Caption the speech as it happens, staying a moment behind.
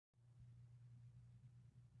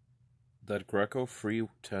That Greco Free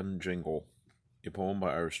 10 Jingle, a poem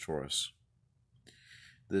by Irish Taurus.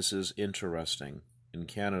 This is interesting. In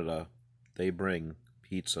Canada, they bring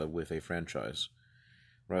pizza with a franchise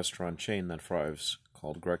restaurant chain that thrives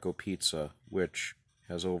called Greco Pizza, which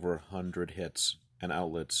has over 100 hits and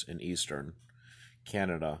outlets in Eastern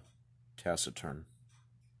Canada, taciturn.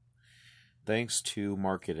 Thanks to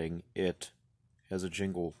marketing, it has a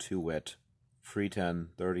jingle to it, free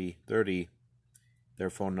 10 30 30, their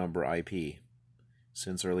phone number IP.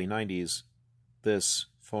 Since early 90s, this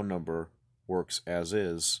phone number works as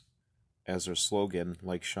is, as their slogan,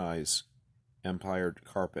 like Shy's Empire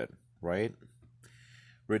Carpet, right?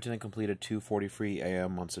 Written and completed 2:43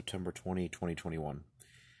 a.m. on September 20, 2021.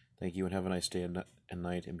 Thank you and have a nice day and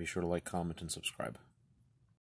night, and be sure to like, comment, and subscribe.